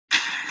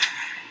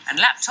And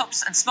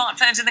laptops and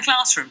smartphones in the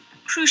classroom,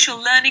 crucial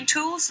learning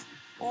tools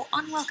or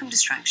unwelcome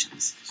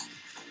distractions?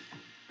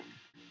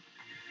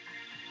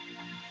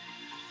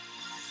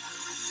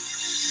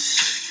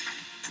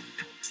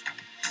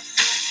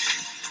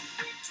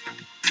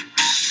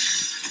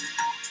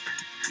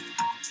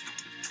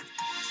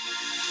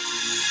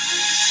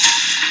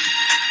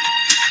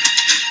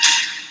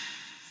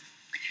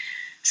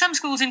 Some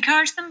schools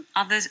encourage them,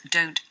 others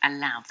don't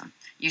allow them.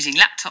 Using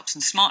laptops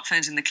and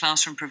smartphones in the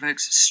classroom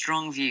provokes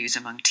strong views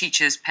among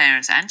teachers,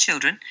 parents and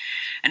children.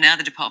 And now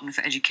the Department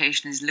for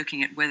Education is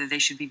looking at whether they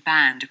should be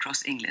banned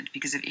across England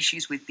because of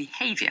issues with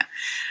behaviour.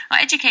 Our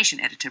education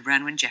editor,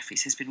 Branwen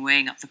Jeffries, has been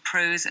weighing up the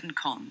pros and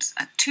cons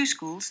at two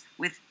schools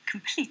with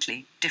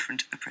completely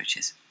different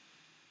approaches.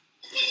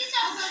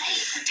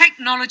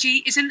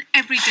 Technology is an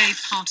everyday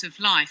part of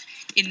life.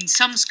 In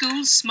some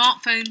schools,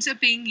 smartphones are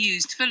being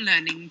used for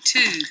learning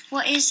too.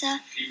 What is the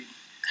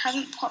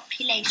current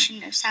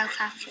population of South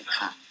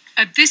Africa?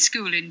 At this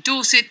school in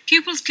Dorset,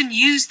 pupils can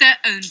use their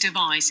own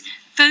device.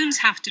 Phones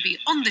have to be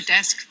on the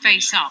desk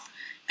face up.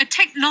 A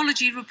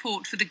technology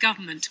report for the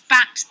government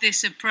backed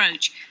this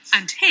approach,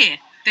 and here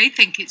they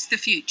think it's the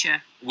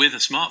future. With a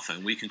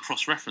smartphone, we can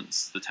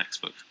cross-reference the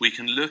textbook. We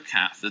can look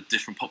at the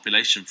different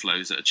population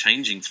flows that are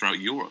changing throughout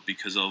Europe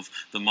because of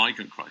the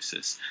migrant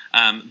crisis.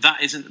 That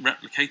isn't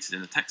replicated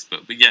in the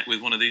textbook, but yet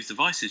with one of these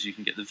devices, you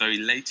can get the very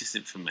latest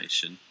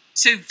information.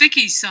 So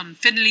Vicky's son,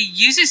 Finley,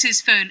 uses his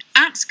phone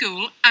at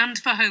school and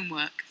for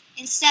homework.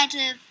 Instead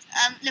of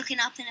looking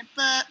up in a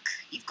book,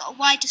 you've got a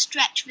wider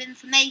stretch of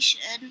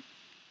information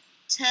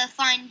to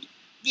find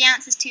the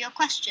answers to your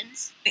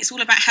questions. It's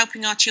all about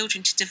helping our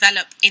children to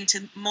develop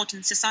into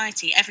modern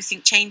society.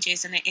 Everything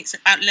changes and it's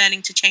about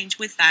learning to change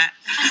with that.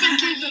 I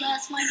think Google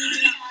Earth might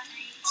need an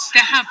update.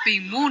 There have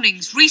been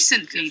warnings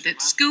recently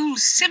that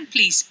schools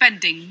simply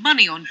spending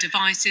money on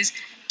devices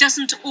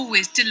doesn't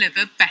always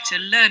deliver better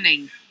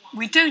learning.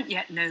 We don't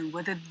yet know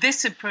whether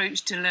this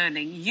approach to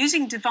learning,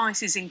 using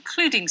devices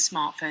including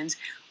smartphones,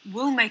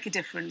 will make a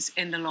difference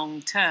in the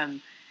long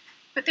term.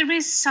 But there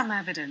is some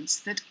evidence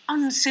that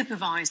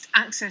unsupervised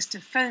access to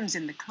phones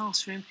in the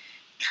classroom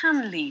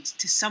can lead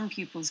to some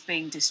pupils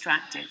being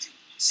distracted.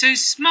 So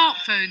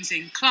smartphones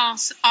in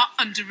class are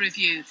under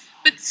review,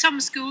 but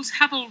some schools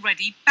have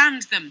already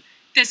banned them.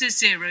 There's a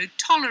zero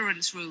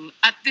tolerance rule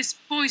at this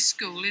boys'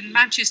 school in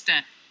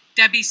Manchester.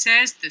 Debbie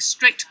says the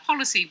strict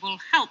policy will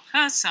help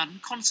her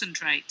son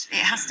concentrate. It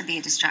has to be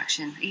a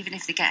distraction, even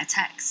if they get a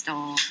text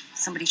or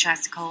somebody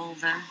tries to call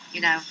them,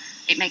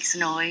 it makes a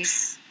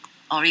noise.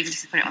 Or even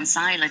if they put it on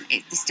silent,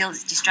 it still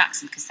distracts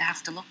them because they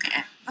have to look at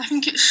it. I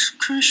think it's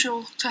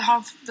crucial to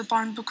have the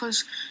ban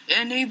because it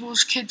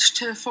enables kids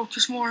to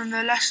focus more on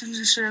their lessons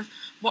instead of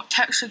what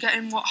texts they're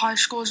getting, what high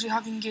scores they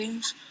have in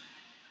games.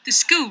 The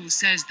school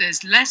says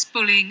there's less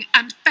bullying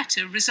and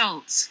better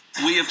results.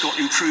 We have got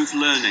improved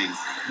learning.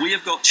 We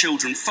have got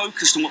children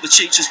focused on what the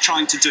teacher's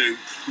trying to do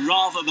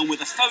rather than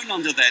with a phone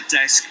under their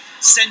desk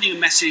sending a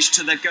message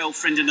to their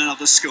girlfriend in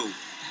another school.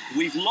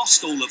 We've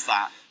lost all of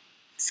that.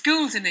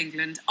 Schools in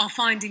England are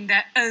finding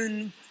their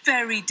own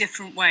very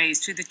different ways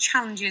through the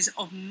challenges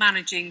of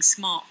managing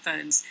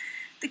smartphones.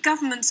 The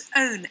government's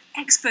own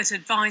expert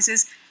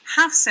advisors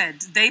have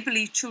said they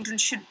believe children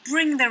should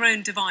bring their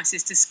own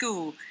devices to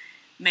school,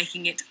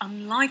 making it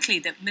unlikely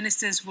that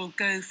ministers will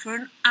go for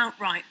an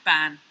outright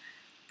ban.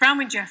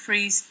 Branwen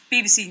Jeffries,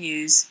 BBC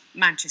News,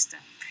 Manchester.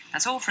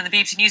 That's all from the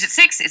BBC News at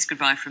 6. It's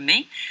goodbye from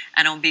me.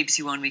 And on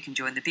BBC One, we can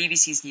join the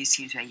BBC's news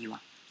teams where you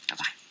are.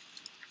 Bye-bye.